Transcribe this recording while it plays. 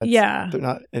Yeah.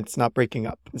 It's not breaking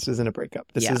up. This isn't a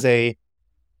breakup. This Yeah. is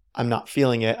I'm not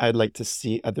feeling it. I'd like to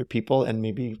see other people and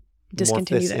maybe morph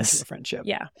Discontinue this this. into a friendship.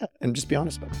 Yeah. And just be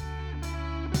honest about it.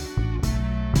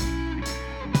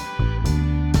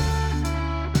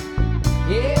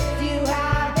 If you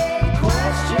have a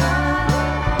question,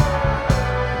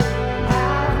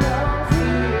 have no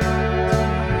fear.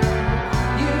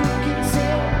 You can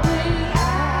simply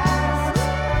ask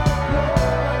your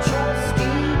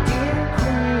trusty dear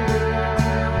queer.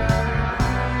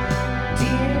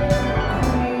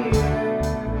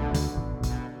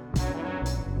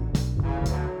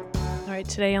 All right,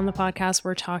 today on the podcast,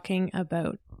 we're talking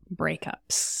about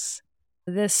breakups.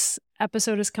 This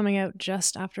episode is coming out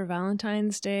just after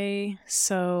Valentine's Day,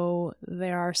 so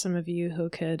there are some of you who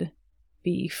could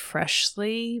be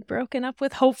freshly broken up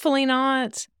with. Hopefully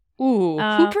not. Ooh,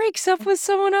 who breaks up with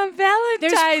someone on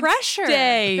Valentine's There's pressure.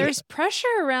 Day? There's pressure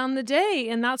around the day,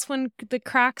 and that's when the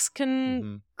cracks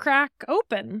can crack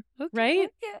open, right?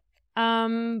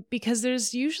 Because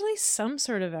there's usually some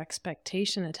sort of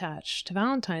expectation attached to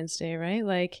Valentine's Day,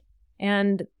 right?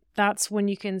 And that's when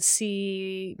you can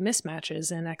see mismatches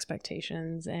in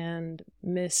expectations and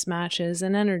mismatches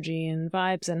in energy and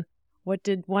vibes and what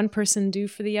did one person do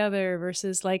for the other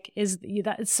versus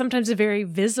it's sometimes a very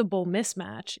visible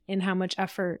mismatch in how much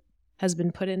effort has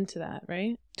been put into that,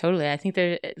 right? Totally. I think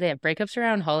they have breakups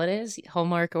around holidays,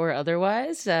 Hallmark or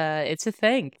otherwise. It's a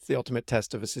thing. It's the ultimate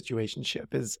test of a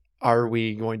situationship is, are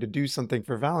we going to do something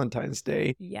for Valentine's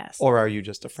Day? Yes. Or are you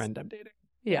just a friend I'm dating?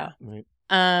 Yeah. Right.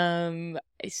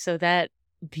 So that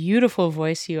beautiful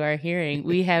voice you are hearing,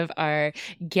 we have our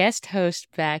guest host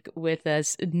back with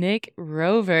us, Nick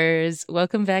Rovers.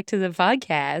 Welcome back to the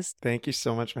podcast. Thank you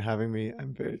so much for having me.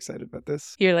 I'm very excited about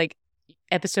this. You're like,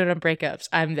 episode on breakups.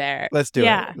 I'm there. Let's do it.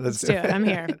 Yeah, let's do it. I'm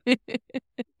here.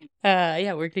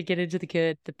 Yeah, we're gonna get into the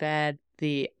good, the bad,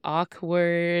 the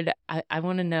awkward. I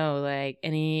want to know, like,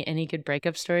 any good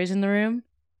breakup stories in the room?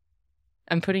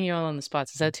 I'm putting you all on the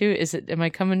spots. Is that too? Am I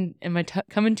coming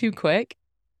too quick?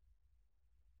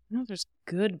 No, there's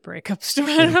good breakup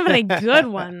stories. I don't have any good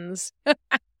ones.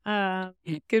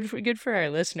 Good for our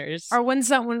listeners. Are ones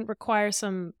that wouldn't require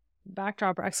some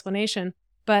backdrop or explanation.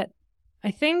 But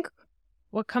I think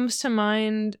what comes to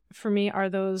mind for me are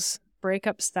those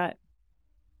breakups that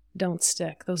don't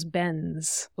stick, those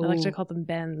bends. Ooh. I like to call them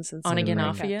bends. On again, breakups.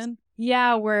 off again?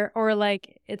 Yeah,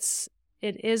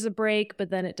 it is a break,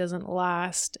 but then it doesn't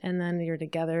last, and then you're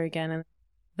together again. And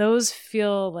those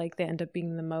feel like they end up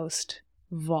being the most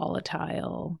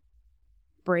volatile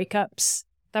breakups.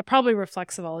 That probably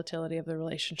reflects the volatility of the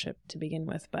relationship to begin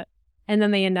with, and then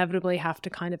they inevitably have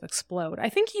to kind of explode. I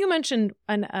think you mentioned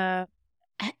a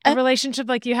relationship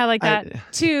like you had like that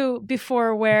too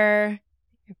before, where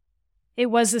it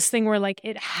was this thing where like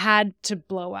it had to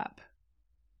blow up.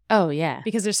 Oh yeah,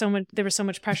 because there was so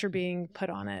much pressure being put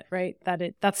on it, right?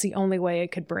 That's the only way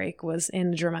it could break, was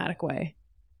in a dramatic way.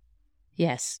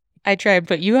 Yes. I tried to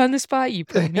put you on the spot. You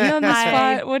put me on the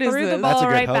spot. What is threw this? the ball That's a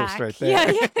good right host back. right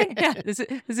there. Yeah.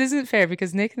 This isn't fair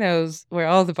because Nick knows where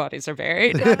all the bodies are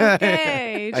buried.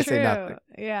 Okay, I true. say nothing.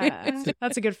 Yeah,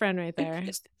 that's a good friend right there.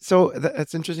 So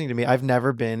that's interesting to me. I've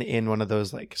never been in one of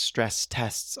those like stress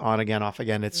tests, on again, off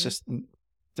again. It's just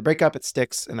to break up, it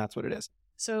sticks, and that's what it is.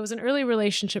 So it was an early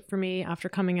relationship for me after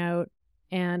coming out,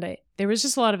 and there was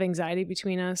just a lot of anxiety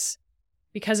between us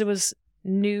because it was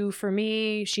new for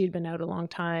me. She had been out a long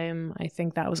time. I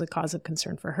think that was a cause of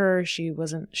concern for her. She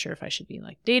wasn't sure if I should be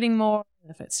like dating more,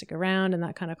 if I'd stick around, and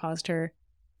that kind of caused her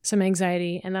some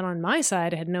anxiety. And then on my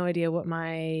side, I had no idea what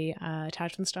my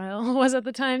attachment style was at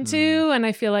the time too. And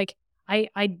I feel like I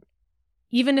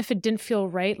even if it didn't feel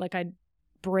right, like I'd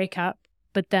break up,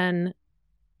 but then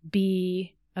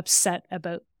be upset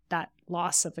about that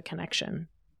loss of the connection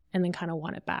and then kind of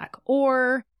want it back.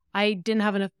 Or I didn't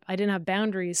have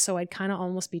boundaries, so I'd kind of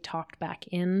almost be talked back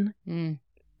in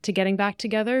to getting back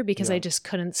together because I just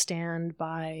couldn't stand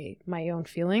by my own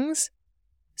feelings.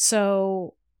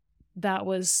 So that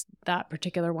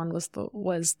particular one was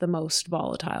the most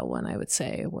volatile one, I would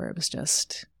say, where it was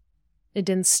just, it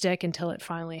didn't stick until it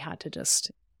finally had to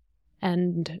just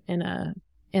end in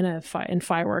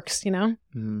fireworks, you know?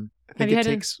 I think it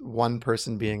takes one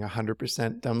person being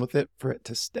 100% done with it for it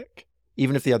to stick.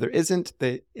 Even if the other isn't,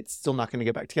 it's still not going to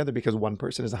get back together because one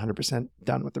person is 100%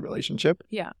 done with the relationship.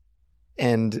 Yeah.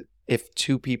 And if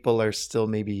two people are still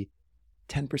maybe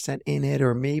 10% in it,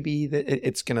 or maybe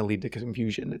it's going to lead to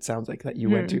confusion. It sounds like that you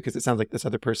went to, because it sounds like this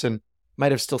other person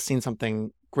might have still seen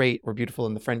something great or beautiful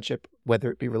in the friendship, whether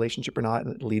it be relationship or not,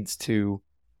 and it leads to,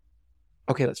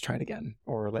 okay, let's try it again.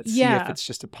 Or let's see if it's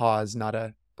just a pause, not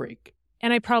a break.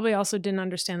 And I probably also didn't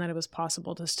understand that it was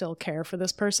possible to still care for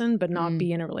this person, but not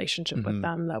be in a relationship with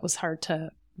them. That was hard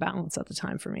to balance at the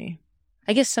time for me.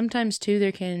 I guess sometimes too,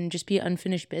 there can just be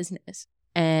unfinished business.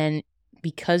 And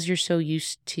because you're so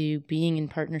used to being in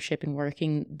partnership and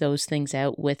working those things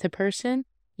out with a person,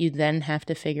 you then have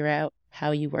to figure out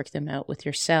how you work them out with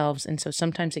yourselves. And so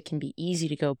sometimes it can be easy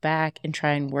to go back and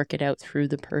try and work it out through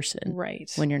the person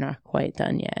Right. when you're not quite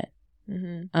done yet.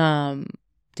 Mm-hmm.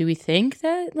 Do we think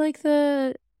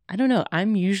that I don't know,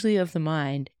 I'm usually of the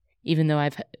mind, even though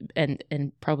I've,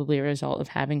 and probably a result of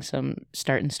having some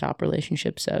start and stop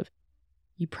relationships of,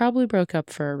 you probably broke up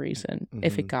for a reason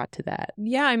if it got to that.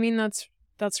 Yeah, I mean,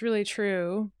 that's really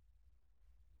true.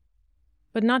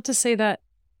 But not to say that,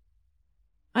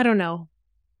 I don't know.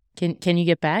 Can you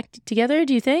get back together,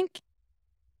 do you think?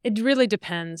 It really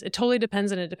depends. It totally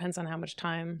depends, and it depends on how much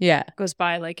time Yeah. goes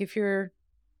by. Like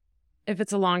if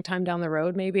it's a long time down the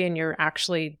road maybe, and you're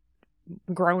actually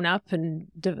grown up and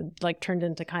turned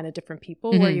into kind of different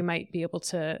people, where you might be able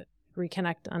to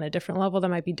reconnect on a different level, that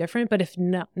might be different. But if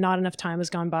not enough time has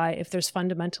gone by, if there's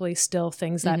fundamentally still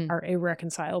things that are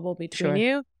irreconcilable between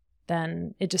you,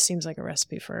 then it just seems like a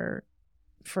recipe for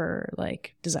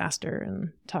like disaster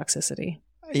and toxicity.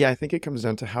 Yeah, I think it comes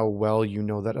down to how well you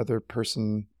know that other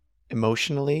person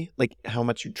emotionally, like how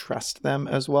much you trust them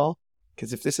as well.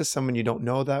 Because if this is someone you don't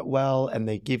know that well and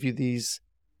they give you these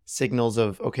signals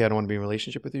of, okay, I don't want to be in a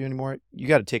relationship with you anymore, you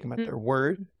got to take them at their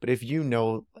word. But if you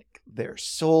know like their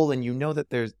soul, and you know that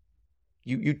there's,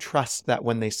 you trust that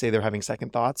when they say they're having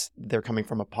second thoughts, they're coming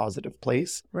from a positive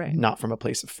place, Right. not from a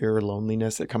place of fear or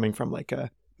loneliness. They're coming from like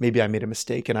maybe I made a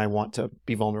mistake and I want to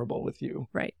be vulnerable with you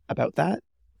Right. about that.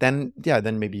 Then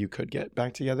maybe you could get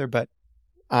back together. But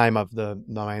I'm of the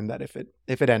mind that if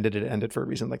it ended, it ended for a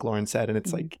reason, like Lauren said, and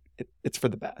it's like it's for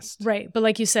the best. Right. But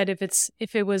like you said,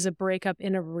 if it was a breakup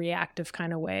in a reactive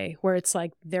kind of way, where it's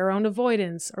like their own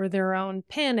avoidance or their own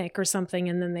panic or something,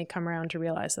 and then they come around to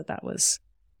realize that was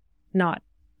not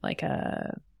like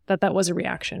that was a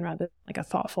reaction rather than like a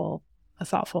thoughtful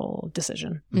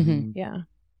decision. Mm-hmm. Yeah.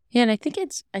 Yeah, and I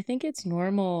think it's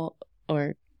normal,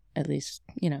 or at least,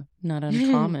 not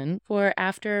uncommon, for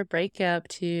after a breakup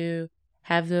to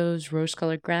have those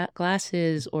rose-colored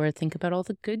glasses or think about all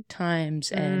the good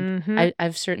times. And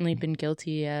I've certainly been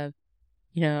guilty of,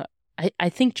 I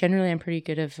think generally I'm pretty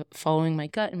good at following my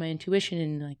gut and my intuition,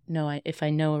 and like, no, if I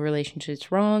know a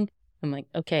relationship's wrong, I'm like,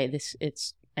 okay,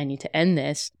 I need to end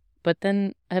this. But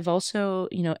then I've also,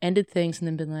 ended things and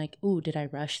then been like, ooh, did I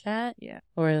rush that? Yeah.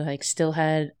 Or like still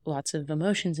had lots of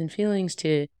emotions and feelings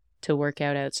to work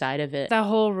out outside of it. That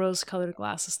whole rose-colored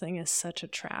glasses thing is such a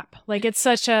trap. Like it's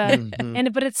such a,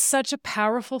 but it's such a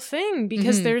powerful thing,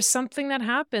 because there's something that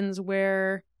happens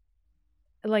where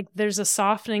like there's a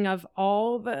softening of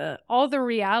all the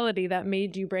reality that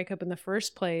made you break up in the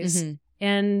first place.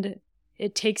 And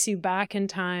it takes you back in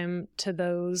time to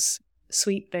those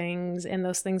sweet things and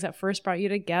those things that first brought you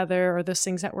together, or those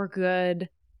things that were good.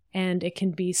 And it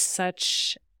can be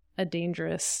such a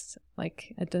dangerous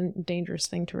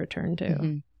thing to return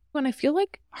to. And I feel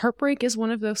like heartbreak is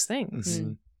one of those things.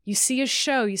 You see a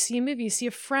show, you see a movie, you see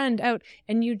a friend out,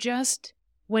 and you just,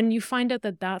 when you find out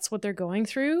that that's what they're going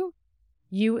through,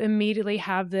 you immediately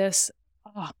have this,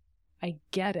 oh, I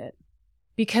get it.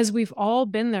 Because we've all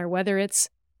been there, whether it's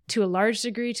to a large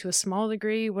degree, to a small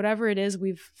degree, whatever it is,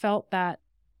 we've felt that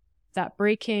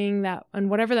breaking, that, and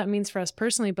whatever that means for us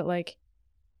personally. But like,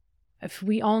 if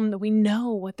we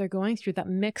know what they're going through, that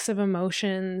mix of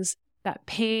emotions, that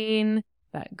pain,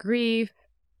 that grief,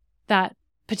 that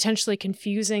potentially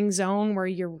confusing zone where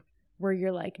you're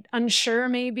like unsure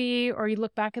maybe, or you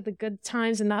look back at the good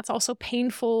times and that's also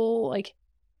painful. Like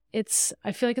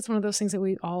I feel like it's one of those things that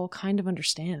we all kind of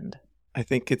understand. I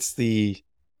think it's we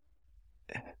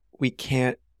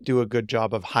can't do a good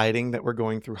job of hiding that we're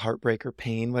going through heartbreak or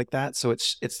pain like that. So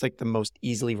it's like the most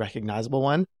easily recognizable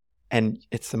one, and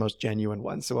it's the most genuine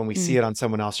one. So when we see it on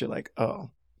someone else, you're like, oh,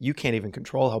 you can't even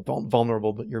control how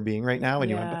vulnerable you're being right now,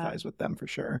 and you empathize with them for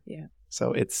sure. Yeah.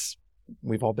 So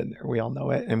we've all been there. We all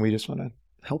know it, and we just want to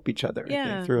help each other I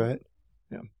think, through it.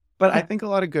 Yeah. But I think a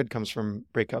lot of good comes from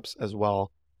breakups as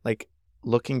well. Like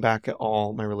looking back at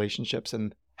all my relationships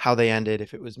and how they ended,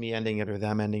 if it was me ending it or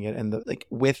them ending it, and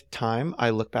with time, I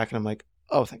look back and I'm like,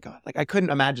 oh, thank God. Like I couldn't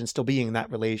imagine still being in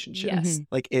that relationship. Yes.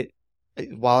 Like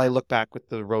while I look back with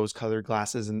the rose-colored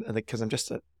glasses, and like, because I'm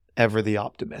just ever the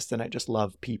optimist, and I just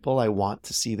love people, I want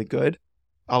to see the good,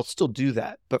 I'll still do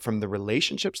that. But from the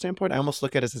relationship standpoint, I almost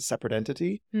look at it as a separate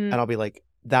entity, and I'll be like,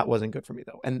 that wasn't good for me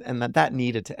though, and that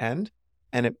needed to end.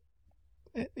 And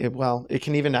it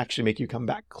can even actually make you come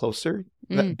back closer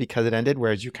because it ended,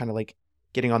 whereas you kind of like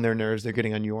getting on their nerves, they're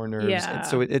getting on your nerves. Yeah. And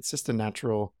so it's just a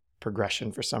natural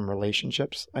progression for some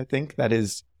relationships, I think, that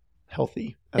is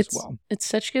healthy as well. It's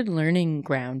such good learning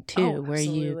ground too, Oh, where you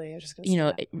absolutely. I was just gonna you say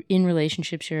know, that. in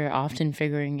relationships, you're often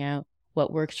figuring out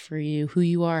what works for you, who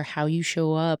you are, how you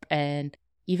show up. And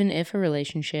even if a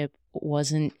relationship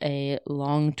wasn't a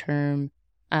long-term,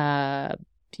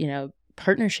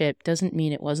 partnership, doesn't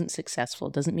mean it wasn't successful,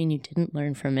 doesn't mean you didn't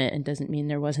learn from it, and doesn't mean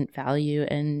there wasn't value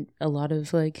and a lot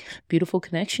of like beautiful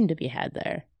connection to be had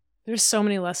there. There's so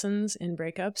many lessons in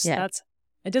breakups. Yeah.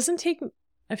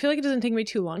 I feel like it doesn't take me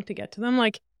too long to get to them.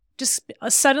 Like, just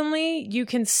suddenly you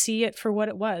can see it for what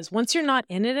it was. Once you're not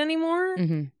in it anymore,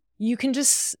 Mm-hmm. you can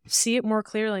just see it more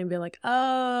clearly and be like,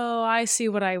 oh, I see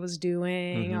what I was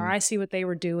doing, or Mhm. I see what they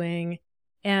were doing.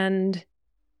 And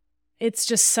it's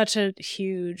just such a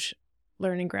huge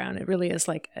learning ground. It really is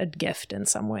like a gift in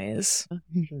some ways.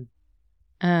 Do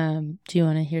you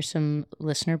want to hear some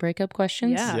listener breakup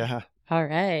questions? Yeah. Yeah. All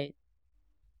right.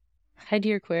 Hi,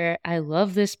 dear queer. I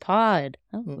love this pod.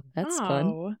 Oh, that's fun.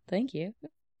 Oh. Thank you.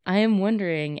 I am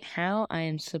wondering how I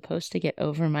am supposed to get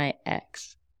over my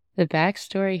ex. The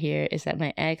backstory here is that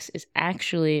my ex is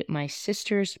actually my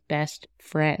sister's best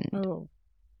friend, Oh.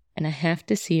 and I have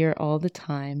to see her all the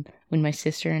time when my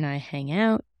sister and I hang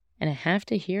out, and I have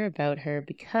to hear about her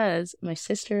because my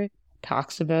sister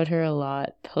talks about her a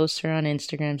lot, posts her on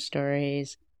Instagram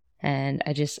stories, and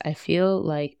I feel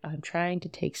like I'm trying to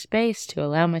take space to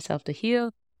allow myself to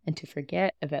heal and to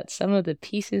forget about some of the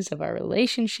pieces of our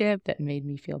relationship that made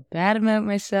me feel bad about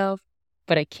myself,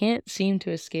 but I can't seem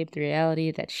to escape the reality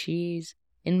that she's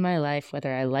in my life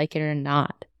whether I like it or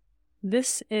not.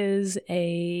 This is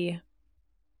a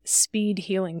speed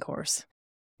healing course.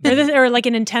 Or like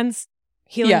an intense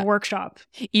healing Yeah. workshop.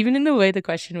 Even in the way the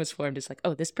question was formed, it's like,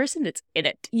 oh, this person, it's in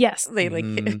it. Yes. They like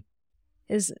Mhm.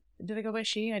 Did they go by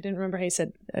she? I didn't remember how you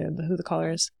said who the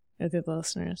caller is, or the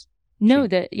listeners. no,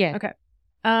 that yeah. Okay.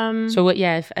 So what?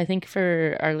 Yeah, I think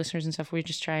for our listeners and stuff, we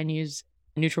just try and use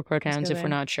neutral pronouns if we're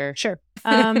not sure. Sure.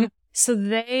 So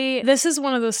this is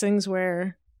one of those things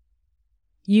where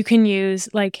you can use,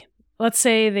 like, let's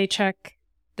say they check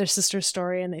their sister's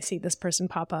story and they see this person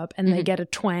pop up and they Mhm. get a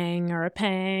twang or a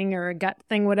pang or a gut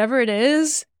thing, whatever it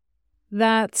is.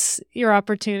 That's your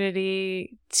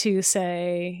opportunity to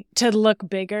look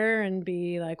bigger and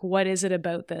be like, what is it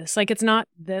about this? Like, it's not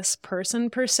this person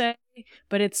per se,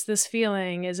 but it's this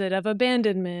feeling. Is it of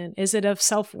abandonment? Is it of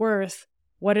self-worth?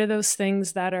 What are those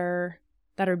things that are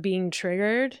being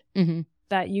triggered Mm-hmm.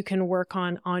 that you can work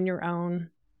on your own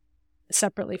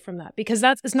separately from that? Because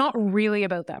it's not really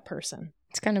about that person.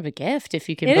 It's kind of a gift if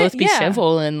you can It both is, be yeah.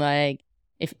 civil and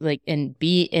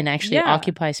actually Yeah.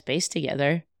 occupy space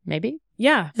together. Maybe.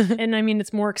 Yeah. And I mean,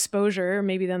 it's more exposure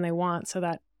maybe than they want.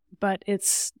 But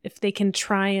it's, if they can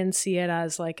try and see it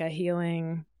as like a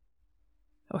healing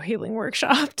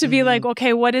workshop to be like,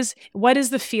 okay, what is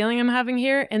the feeling I'm having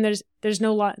here? And there's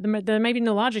no there might be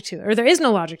no logic to it, or there is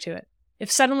no logic to it.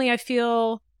 If suddenly I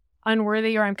feel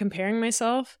unworthy or I'm comparing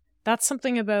myself, that's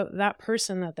something about that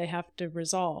person that they have to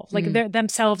resolve. Like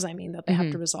themselves, I mean, that they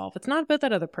have to resolve. It's not about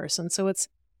that other person. So it's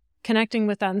connecting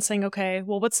with that and saying, okay,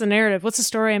 well, what's the narrative? What's the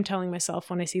story I'm telling myself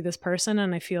when I see this person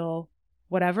and I feel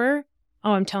whatever?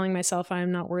 Oh, I'm telling myself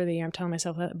I'm not worthy. I'm telling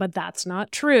myself that, but that's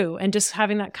not true. And just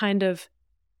having that kind of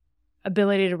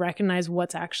ability to recognize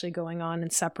what's actually going on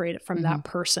and separate it from that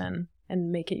person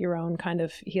and make it your own kind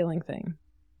of healing thing.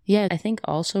 Yeah, I think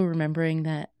also remembering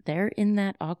that they're in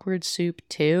that awkward soup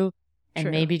too, and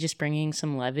True. maybe just bringing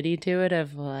some levity to it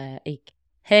of like,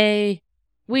 hey,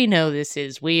 we know this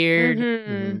is weird.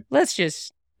 Mhm. Let's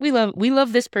just we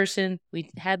love this person. We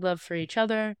had love for each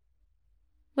other.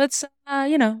 Let's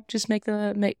just make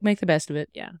the best of it.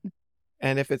 Yeah.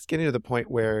 And if it's getting to the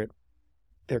point where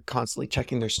they're constantly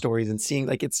checking their stories and seeing,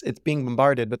 like, it's being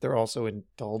bombarded, but they're also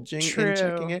indulging in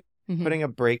checking True. it, Mhm. putting a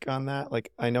break on that.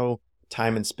 Like, I know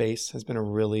time and space has been a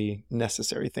really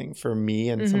necessary thing for me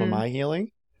and some of Mhm. my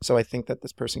healing. So I think that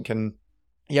this person can,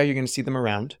 yeah, you're going to see them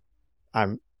around.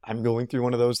 I'm going through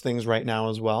one of those things right now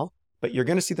as well, but you're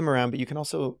going to see them around, but you can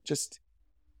also just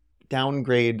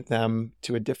downgrade them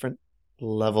to a different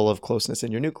level of closeness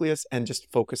in your nucleus and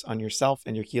just focus on yourself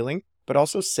and your healing, but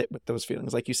also sit with those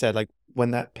feelings. Like you said, like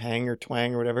when that pang or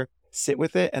twang or whatever, sit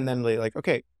with it and then like,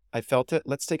 okay, I felt it.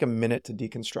 Let's take a minute to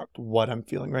deconstruct what I'm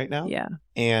feeling right now Yeah.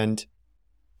 and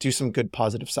do some good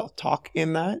positive self-talk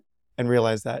in that, and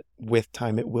realize that with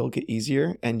time it will get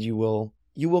easier and you will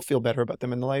feel better about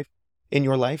them in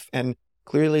your life. And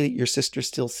clearly your sister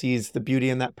still sees the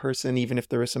beauty in that person, even if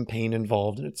there is some pain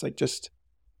involved. And it's like, just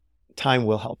time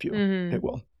will help you. Mhm. It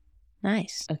will.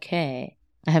 Nice. Okay.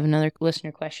 I have another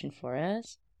listener question for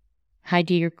us. Hi,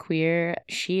 dear queer.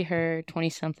 She, her,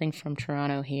 20-something from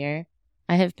Toronto here.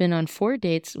 I have been on 4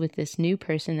 dates with this new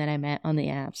person that I met on the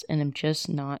apps, and I'm just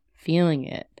not feeling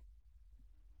it.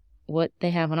 What they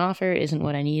have on offer isn't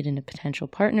what I need in a potential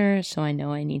partner, so I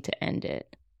know I need to end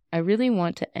it. I really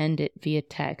want to end it via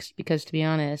text because, to be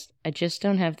honest, I just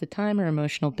don't have the time or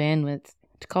emotional bandwidth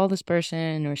to call this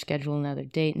person or schedule another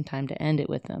date and time to end it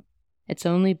with them. It's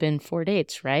only been 4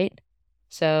 dates, right?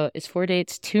 So is 4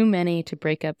 dates too many to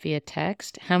break up via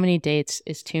text? How many dates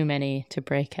is too many to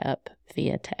break up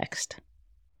via text?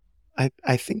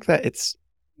 I think that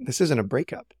this isn't a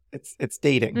breakup. It's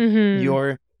dating. Mhm.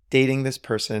 You're dating this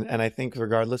person, and I think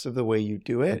regardless of the way you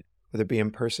do it, whether it be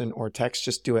in person or text,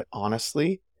 just do it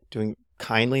honestly, doing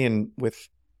kindly and with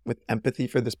empathy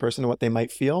for this person and what they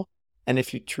might feel. And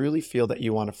if you truly feel that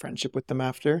you want a friendship with them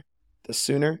after, the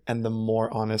sooner and the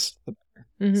more honest, the better.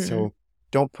 Mhm. So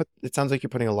don't put, it sounds like you're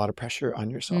putting a lot of pressure on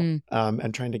yourself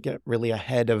and trying to get really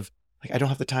ahead of, like, I don't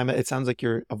have the time. It sounds like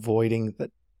you're avoiding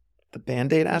the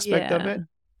Band-Aid aspect of Yeah. it.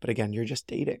 But again, you're just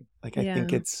dating. Like, I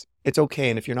think Yeah. it's okay.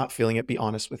 And if you're not feeling it, be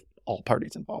honest with all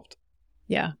parties involved.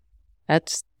 Yeah,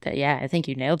 Yeah, I think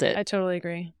you nailed it. I totally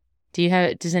agree.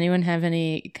 Does anyone have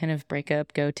any kind of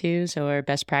breakup go-tos or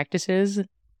best practices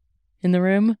in the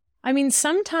room? I mean,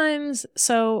 sometimes,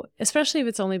 so especially if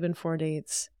it's only been 4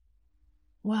 dates,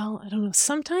 well, I don't know.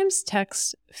 Sometimes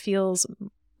text feels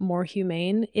more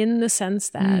humane in the sense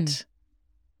that,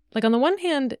 like, on the one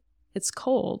hand, it's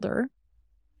colder,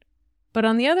 but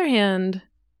on the other hand,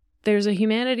 there's a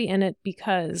humanity in it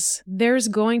because there's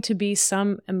going to be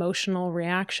some emotional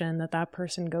reaction that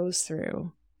person goes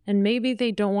through. And maybe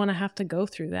they don't want to have to go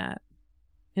through that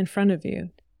in front of you.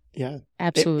 Yeah.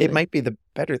 Absolutely. It might be the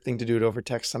better thing to do it over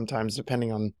text sometimes,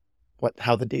 depending on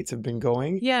how the dates have been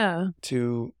going. Yeah.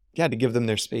 To give them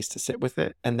their space to sit with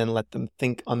it and then let them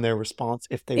think on their response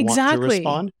if they want to Exactly.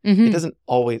 respond. Mhm. It doesn't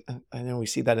always, I know we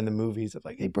see that in the movies of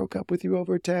like, they broke up with you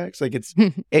over text. Like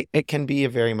it can be a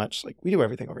very much like, we do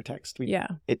everything over text. Yeah.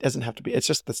 It doesn't have to be, it's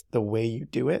just the way you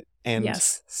do it and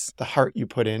Yes. the heart you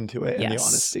put into it and the Yes.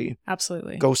 honesty.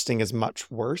 Absolutely. Ghosting is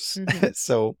much worse. Mhm.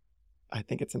 So I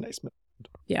think it's a nice move.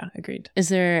 Yeah. Agreed. Is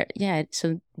there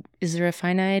a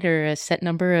finite or a set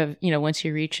number of, once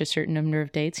you reach a certain number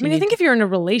of dates? I mean, I think if you're in a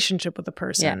relationship with a yeah,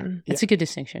 person, it's a good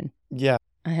distinction. Yeah.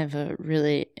 I have a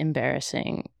really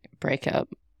embarrassing breakup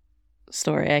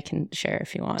story I can share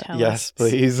if you want. Tell Yes, us.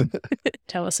 please.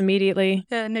 Tell us immediately.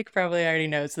 Yeah, Nick probably already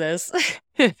knows this.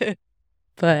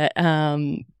 But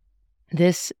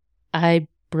I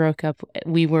broke up.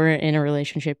 We were in a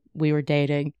relationship. We were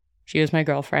dating. She was my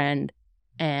girlfriend.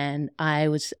 And I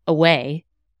was away.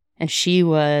 And she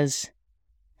was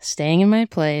staying in my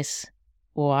place,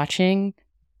 watching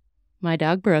my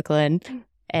dog Brooklyn.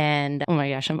 And oh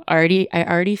my gosh, I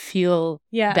already feel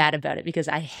Yeah. bad about it because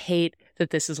I hate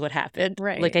that this is what happened.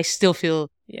 Right. Like I still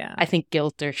feel, Yeah. I think,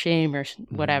 guilt or shame or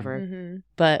whatever. Mm-hmm.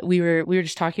 But we were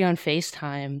just talking on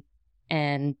FaceTime,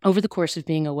 and over the course of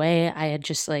being away, I had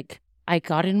just I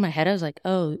got it in my head. I was like,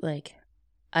 oh, like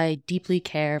I deeply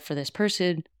care for this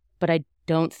person, but I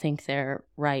don't think they're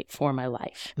right for my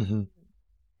life. Mhm.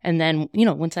 And then,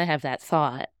 once I have that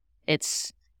thought,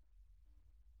 it's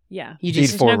Yeah. you Feed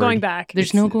just There's forward. no going back.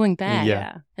 there's no going back.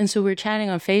 Yeah. And so we're chatting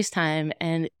on FaceTime,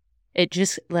 and it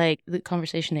just the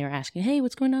conversation they were asking, hey,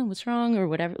 what's going on? What's wrong? Or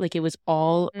whatever. Like it was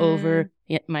all over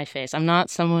my face. I'm not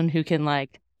someone who can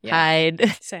Yeah.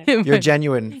 hide. Same. You're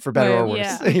genuine, for better or worse.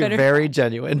 Yeah. You're Better- very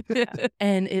genuine.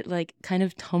 And it kind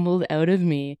of tumbled out of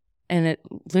me. And it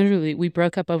literally, we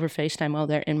broke up over FaceTime while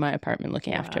they're in my apartment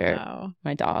looking after Wow.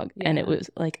 my dog. And it Yeah. was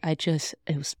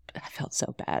I felt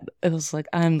so bad. It was like,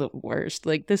 I'm the worst.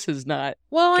 Like, this is not,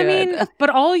 Well, I Good. mean, but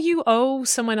all you owe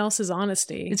someone else is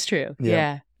honesty. it's true. Yeah.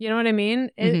 Yeah. You know what I mean?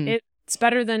 Mhm. It's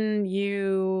better than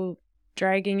you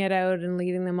dragging it out and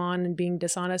leading them on and being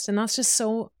dishonest. And that's just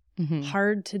so Mhm.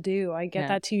 hard to do. I get Yeah.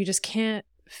 that too. You just can't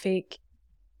fake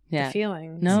Yeah. the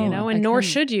feelings, No, and I nor couldn't.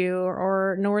 should you,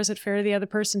 or nor is it fair to the other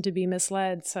person to be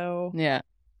misled. So Yeah.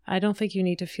 I don't think you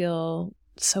need to feel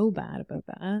so bad about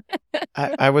that.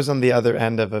 I was on the other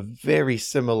end of a very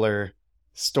similar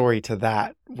story to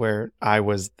that, where I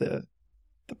was the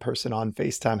person on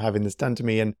FaceTime having this done to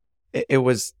me. And it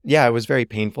was very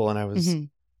painful. And I was Mhm.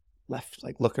 left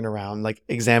like looking around, like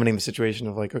examining the situation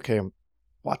of like, okay, I'm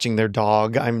watching their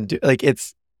dog.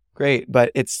 It's great.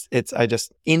 But I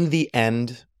just, in the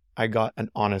end, I got an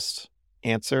honest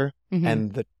answer. Mhm.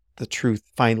 And the truth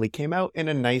finally came out in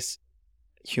a nice,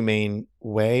 humane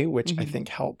way, which I Mhm. think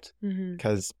helped. Mm-hmm.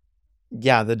 Because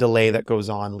the delay that goes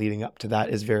on leading up to that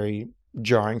is very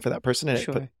jarring for that person, and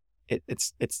Sure.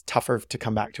 it's tougher to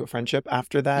come back to a friendship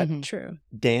after that Mhm. True.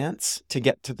 dance to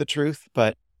get to the truth.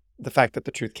 But the fact that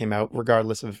the truth came out,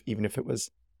 regardless of even if it was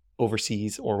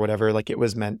overseas or whatever, like it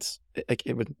was meant, like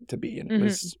it was to be, and Mhm.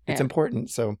 it's Yeah. important.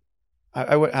 So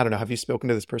I don't know. Have you spoken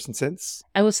to this person since?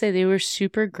 I will say they were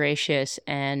super gracious,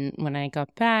 and when I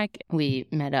got back, we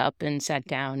met up and sat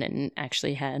down and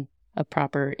actually had a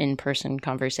proper in-person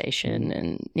conversation.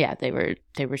 And yeah, they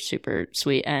were super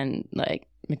sweet and like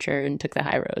mature and took the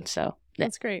high road. So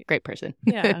That's great. great person.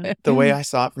 Yeah. The way I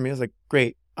saw it for me, I was like,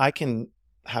 great, I can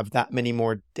have that many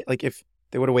more. Like if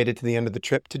they would have waited to the end of the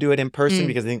trip to do it in person, Mm.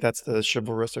 because I think that's the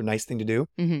chivalrous or nice thing to do.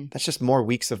 hmm That's just more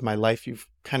weeks of my life you've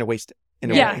kind of wasted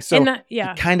in a Yeah. way. So and that,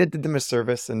 yeah. you kind of did them a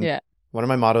service. And Yeah. one of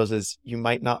my mottos is, you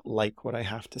might not like what I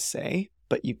have to say,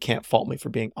 but you can't fault me for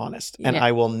being honest. And Yeah.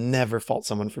 I will never fault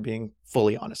someone for being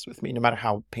fully honest with me, no matter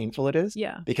how painful it is,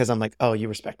 Yeah. because I'm like, oh, you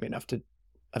respect me enough to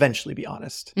eventually be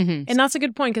honest. hmm And that's a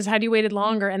good point, because had you waited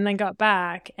longer and then got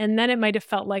back, and then it might have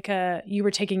felt like you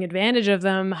were taking advantage of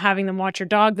them, having them watch your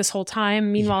dog this whole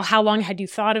time. Meanwhile, how long had you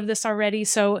thought of this already?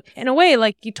 So in a way,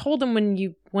 like you told them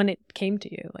when it came to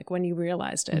you, like when you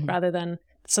realized it, Mhm. rather than,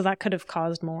 so that could have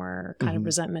caused more kind of Mhm.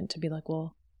 resentment to be like,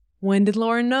 well, when did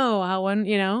Lauren know? How, when,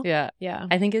 Yeah. Yeah.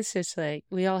 I think it's just like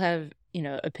we all have,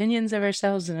 opinions of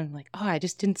ourselves, and I'm like, oh, I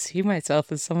just didn't see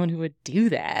myself as someone who would do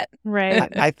that.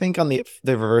 Right. I think on the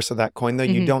reverse of that coin, though,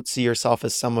 you Mhm. don't see yourself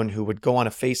as someone who would go on a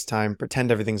FaceTime, pretend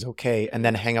everything's okay, and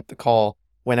then hang up the call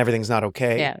when everything's not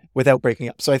okay Yeah. without breaking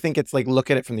up. So I think it's like,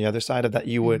 look at it from the other side of that.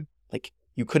 You Mm-hmm. would like,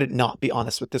 you couldn't not be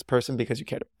honest with this person because you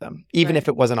cared about them. Even Right. if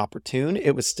it wasn't opportune,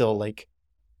 it was still like,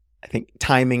 I think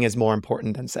timing is more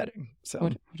important than setting. So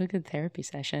What a good therapy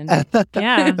session.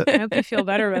 Yeah. I hope you feel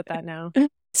better about that now.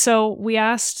 So we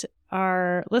asked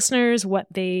our listeners what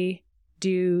they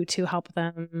do to help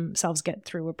themselves get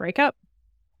through a breakup.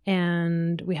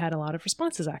 And we had a lot of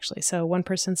responses, actually. So one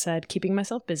person said, keeping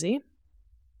myself busy,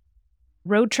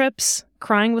 road trips,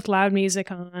 crying with loud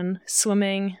music on,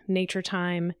 swimming, nature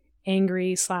time,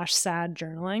 angry/sad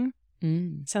journaling.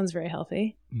 Mm. Sounds very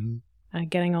healthy. Mhm.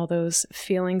 Getting all those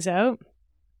feelings out.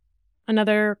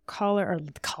 Another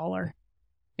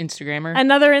Instagrammer.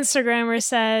 Another Instagrammer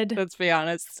said, Let's be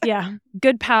honest. yeah,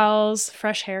 good pals,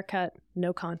 fresh haircut,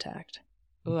 no contact.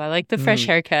 Ooh, I like the fresh Mm.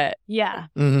 haircut. Yeah,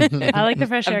 Mhm. I like the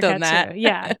fresh I've haircut done that. too.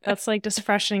 Yeah, that's like just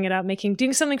freshening it up,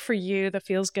 doing something for you that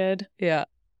feels good. Yeah.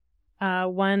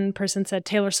 One person said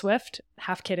Taylor Swift,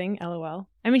 half kidding, LOL.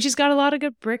 I mean, she's got a lot of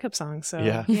good breakup songs, so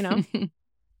Yeah. Who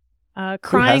Who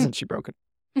crying. hasn't she broken?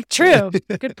 True,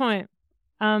 good point.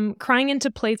 Crying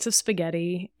into plates of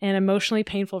spaghetti and emotionally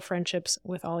painful friendships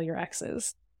with all your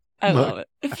exes. I Well,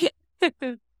 love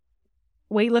it.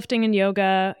 Weightlifting and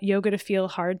yoga to feel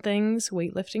hard things,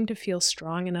 weightlifting to feel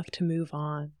strong enough to move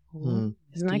on. Mm.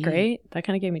 Isn't that Deep. great? That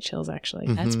kind of gave me chills, actually.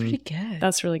 That's Mhm. pretty good.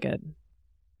 That's really good.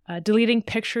 Deleting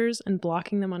pictures and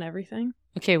blocking them on everything.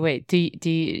 Okay, wait. Do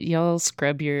y'all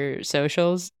scrub your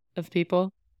socials of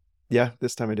people? Yeah,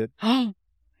 this time I did.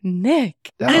 Nick.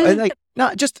 No, and like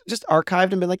not just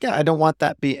archived and been like, yeah, I don't want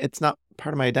that it's not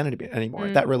part of my identity anymore.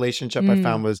 Mm. That relationship I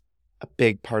found was a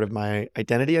big part of my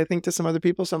identity, I think, to some other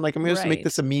people. So I'm like, I'm going to make Right.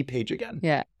 this a me page again.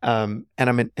 Yeah. And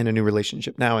I'm in a new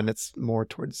relationship now, and it's more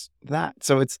towards that.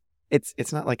 So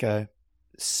it's not like a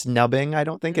snubbing. I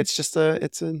don't think it's just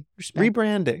it's a Respect.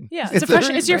 rebranding. Yeah,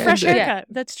 it's your fresh rebranding. haircut. Yeah,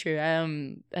 that's true.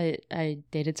 I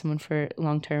dated someone for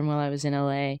long term while I was in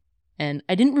LA, and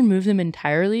I didn't remove them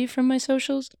entirely from my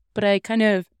socials, but I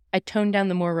toned down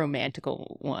the more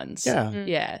romantical ones. Yeah. Mm.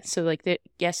 Yeah. So like they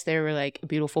were like a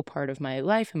beautiful part of my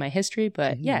life and my history,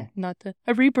 but Mhm. yeah, not a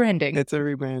rebranding. It's a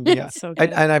rebrand. Yeah. So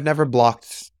good. And I've never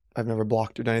blocked or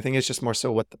done anything. It's just more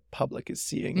so what the public is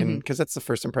seeing. And Mhm. because that's the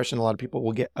first impression a lot of people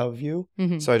will get of you.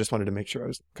 Mhm. So I just wanted to make sure I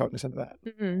was cognizant of that.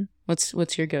 Mhm.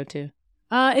 What's your go-to?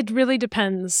 It really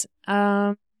depends.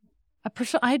 I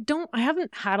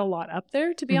haven't had a lot up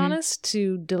there, to be Mhm. honest,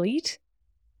 to delete.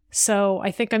 So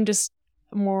I think I'm just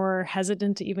more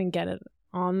hesitant to even get it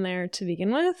on there to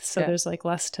begin with. So Yeah. there's like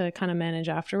less to kind of manage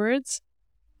afterwards.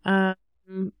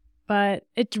 But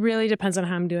it really depends on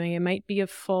how I'm doing. It might be a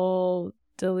full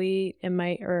delete. It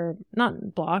might, or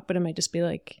not block, but it might just be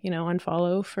like,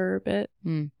 unfollow for a bit.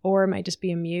 Mm. Or it might just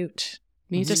be a mute.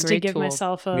 Mute's Just a to great give tool.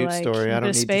 myself a Mute like story. I bit don't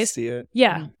of need space. to see it.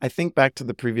 Yeah. I think back to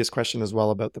the previous question as well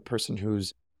about the person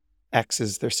whose ex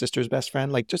is their sister's best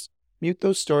friend. Like, just mute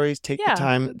those stories. Take Yeah. the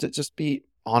time to just be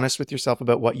honest with yourself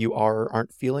about what you are or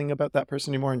aren't feeling about that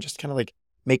person anymore, and just kind of like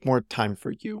make more time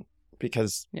for you,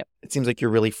 because Yep. it seems like you're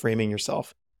really framing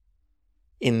yourself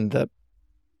in the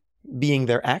being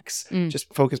their ex. Mm.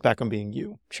 Just focus back on being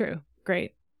you. True.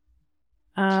 Great.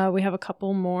 We have a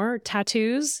couple more.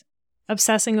 Tattoos,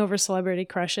 obsessing over celebrity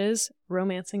crushes,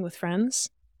 romancing with friends.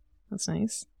 That's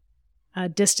nice.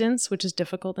 Distance, which is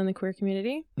difficult in the queer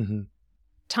community. Hmm.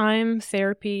 Time,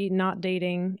 therapy, not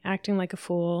dating, acting like a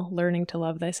fool, learning to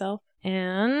love thyself,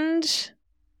 and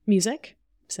music,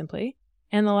 simply.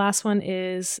 And the last one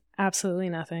is absolutely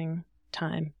nothing.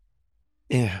 Time.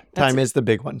 Yeah, That's- time is the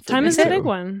big one. For Time me is the too. big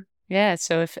one. Yeah.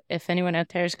 So if anyone out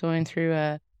there is going through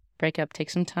a breakup, take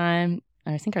some time.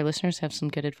 I think our listeners have some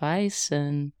good advice,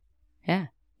 and yeah.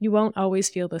 You won't always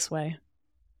feel this way.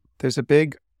 There's a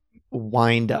big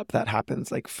wind up that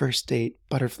happens, like first date,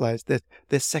 butterflies,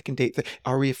 this second date,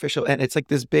 are we official? And it's like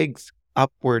this big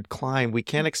upward climb. We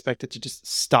can't expect it to just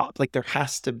stop. Like there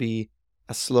has to be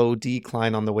a slow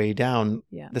decline on the way down.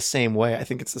 Yeah. The same way. I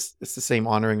think it's the same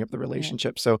honoring of the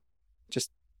relationship. So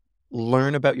just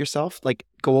learn about yourself, like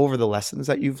go over the lessons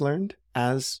that you've learned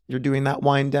as you're doing that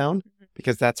wind down,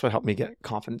 because that's what helped me get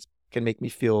confidence, can make me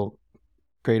feel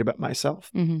great about myself.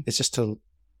 Mm-hmm. It's just to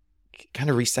kind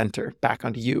of recenter back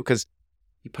onto you, because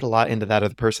you put a lot into that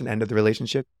other person, end of the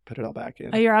relationship, put it all back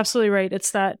in. You're absolutely right.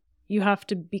 It's that you have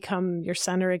to become your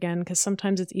center again, because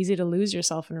sometimes it's easy to lose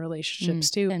yourself in relationships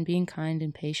too. And being kind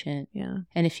and patient. Yeah.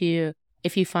 And if you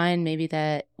find maybe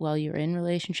that while you're in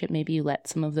relationship, maybe you let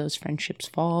some of those friendships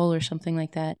fall or something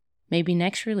like that, maybe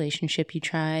next relationship you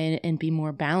try and be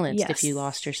more balanced if you Yes.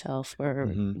 lost yourself or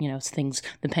Mhm. things,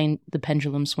 the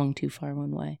pendulum swung too far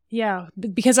one way. Yeah.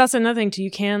 Because that's another thing too.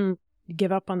 You can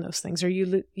give up on those things, or you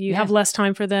have Yeah. less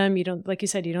time for them. You don't, like you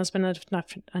said, you don't spend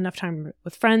enough time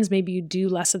with friends. Maybe you do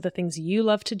less of the things you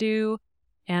love to do.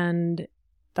 And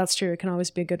that's true. It can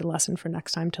always be a good lesson for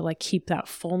next time to like keep that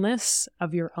fullness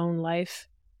of your own life.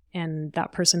 And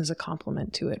that person is a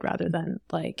complement to it, rather than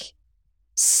like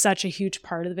such a huge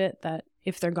part of it that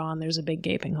if they're gone, there's a big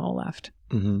gaping hole left.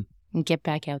 Mhm. And get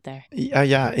back out there.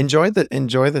 Yeah. Enjoy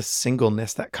the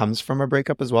singleness that comes from a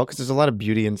breakup as well, because there's a lot of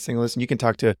beauty in singleness, and you can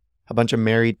talk to a bunch of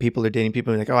married people or dating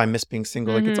people and like, oh, I miss being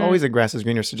single. Like it's Mhm. always the grass is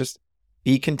greener. So just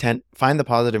be content. Find the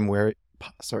positive in where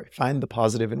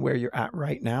you're at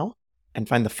right now, and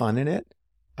find the fun in it.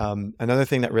 Another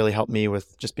thing that really helped me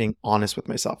with just being honest with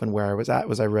myself and where I was at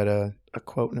was I read a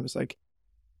quote, and it was like,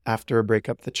 after a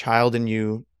breakup, the child in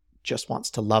you just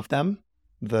wants to love them.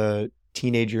 The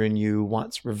teenager in you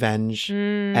wants revenge,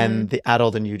 and the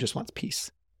adult in you just wants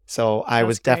peace. So I That's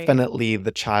was great. definitely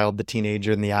the child, the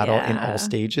teenager, and the adult in Yeah. all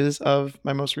stages of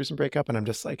my most recent breakup. And I'm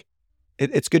just like,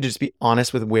 it's good to just be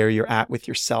honest with where you're at with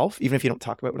yourself, even if you don't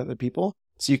talk about it with other people.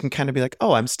 So you can kind of be like,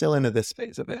 oh, I'm still into this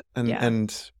phase of it. And, Yeah. and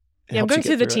it I'm helps going you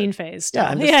through get the it. teen phase. Yeah, Still.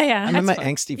 I'm just- yeah. I'm in my that's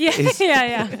fine. angsty Yeah, phase.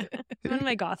 yeah. I'm in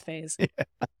my goth phase.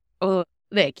 Well,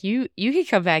 Nick, you can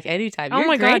come back anytime. Oh You're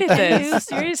my great god, at thank you. this.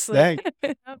 Seriously. Thanks.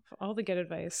 All the good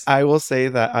advice. I will say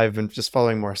that I've been just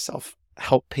following more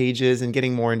self-help pages and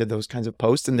getting more into those kinds of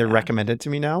posts, and they're Yeah. recommended to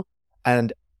me now.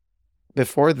 And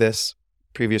before this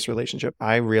previous relationship,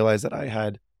 I realized that I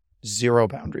had zero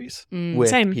boundaries Mm. with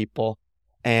Same. people,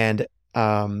 and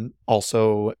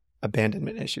also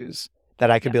abandonment issues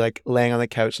that I could be like laying on the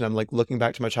couch and I'm like looking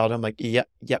back to my childhood. I'm like, yep.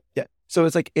 So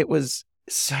it's like, it was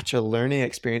such a learning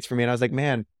experience for me. And I was like,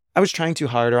 man, I was trying too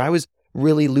hard, or I was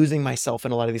really losing myself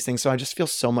in a lot of these things. So I just feel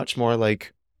so much more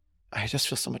like, I just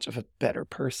feel so much of a better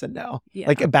person now. Yeah.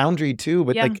 Like a boundary too,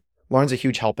 but Yeah. like Lauren's a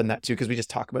huge help in that too, because we just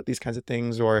talk about these kinds of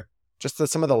things, or just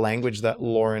some of the language that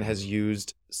Lauren has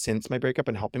used since my breakup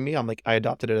and helping me. I'm like, I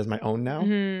adopted it as my own now,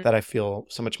 Mhm. that I feel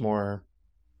so much more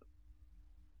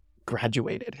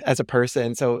graduated as a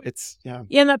person. So it's, yeah.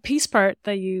 Yeah, and that peace part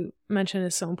that you mentioned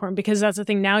is so important, because that's the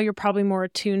thing. Now you're probably more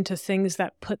attuned to things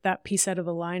that put that piece out of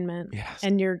alignment, Yes.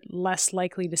 and you're less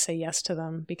likely to say yes to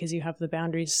them because you have the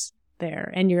boundaries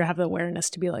there, and you have the awareness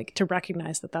to be like, to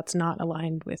recognize that that's not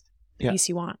aligned with the Yeah. peace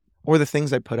you want. Or the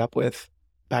things I put up with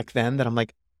back then that I'm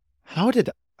like, how did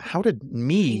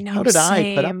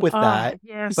I put up with that?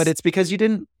 Yes. But it's because you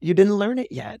didn't learn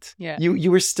it yet. Yeah.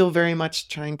 You were still very much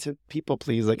trying to people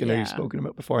please, like I know Yeah. you've spoken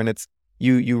about before. And it's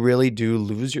you really do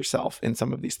lose yourself in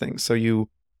some of these things. So you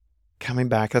coming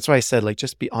back, that's why I said, like,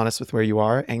 just be honest with where you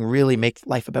are and really make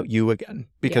life about you again,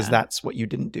 because Yeah. that's what you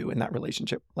didn't do in that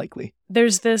relationship, likely.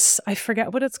 There's this, I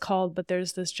forget what it's called, but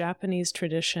there's this Japanese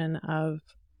tradition of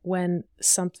when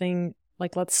something,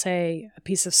 like let's say a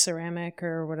piece of ceramic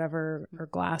or whatever, or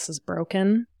glass is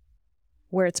broken,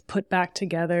 where it's put back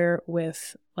together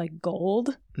with like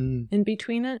gold in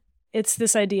between it. It's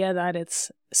this idea that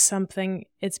it's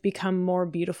become more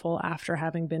beautiful after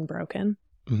having been broken,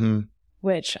 Mm-hmm.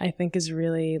 which I think is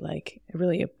really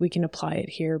we can apply it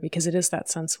here, because it is that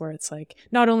sense where it's like,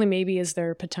 not only maybe is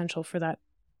there potential for that,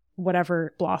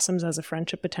 whatever blossoms as a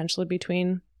friendship potentially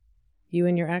between you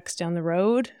and your ex down the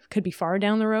road, could be far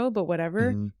down the road, but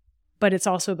whatever. Mm-hmm. But it's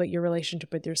also about your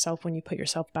relationship with yourself when you put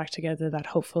yourself back together, that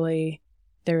hopefully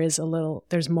there's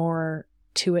more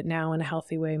to it now in a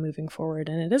healthy way moving forward,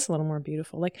 and it is a little more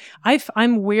beautiful. Like I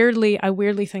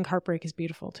weirdly think heartbreak is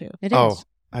beautiful too. It is. Oh,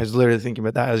 I was literally thinking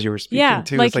about that as you were speaking Yeah,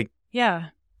 too. like, It's like yeah,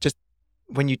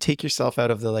 when you take yourself out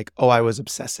of the like, oh, I was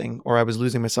obsessing or I was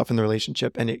losing myself in the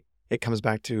relationship, and it comes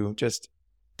back to just,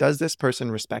 does this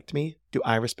person respect me? Do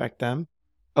I respect them?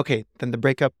 Okay, then the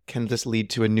breakup can just lead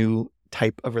to a new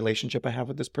type of relationship I have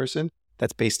with this person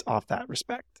that's based off that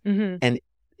respect. hmm And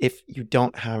if you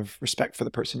don't have respect for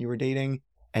the person you were dating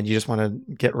and you just want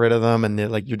to get rid of them and they're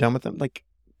like, you're done with them, like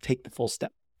take the full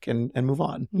step and move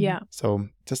on. yeah, So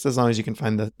just as long as you can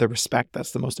find the respect, that's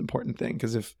the most important thing.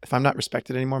 Because if I'm not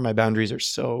respected anymore, my boundaries are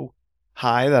so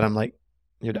high that I'm like,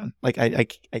 you're done. Like I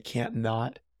can't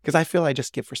not, because I feel I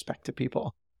just give respect to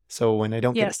people. So when I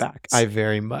don't get Yes. it back,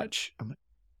 I'm like,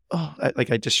 oh,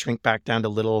 I just shrink back down to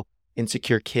little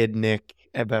insecure kid Nick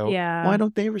about, Yeah. why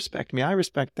don't they respect me? I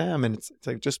respect them. And it's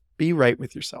like, just be right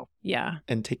with yourself yeah.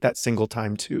 and take that single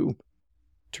time to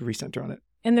recenter on it.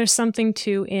 And there's something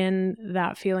too in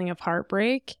that feeling of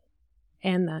heartbreak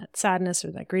and that sadness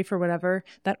or that grief or whatever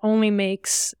that only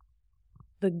makes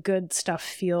the good stuff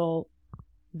feel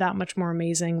that much more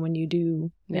amazing when you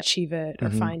do Yep. achieve it or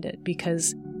Mhm. find it,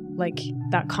 because like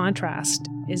that contrast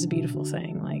is a beautiful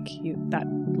thing. Like that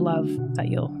love that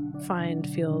you'll find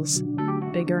feels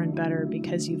bigger and better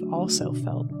because you've also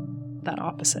felt that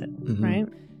opposite, Mhm. right?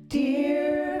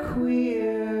 Dear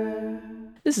Queer.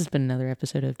 This has been another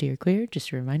episode of Dear Queer.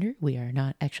 Just a reminder, we are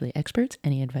not actually experts.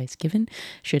 Any advice given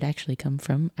should actually come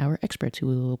from our experts, who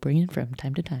we will bring in from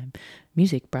time to time.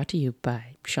 Music brought to you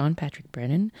by Sean Patrick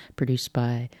Brennan, produced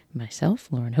by myself,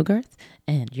 Lauren Hogarth,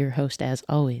 and your host, as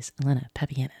always, Elena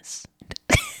Papianis.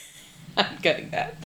 I'm cutting that.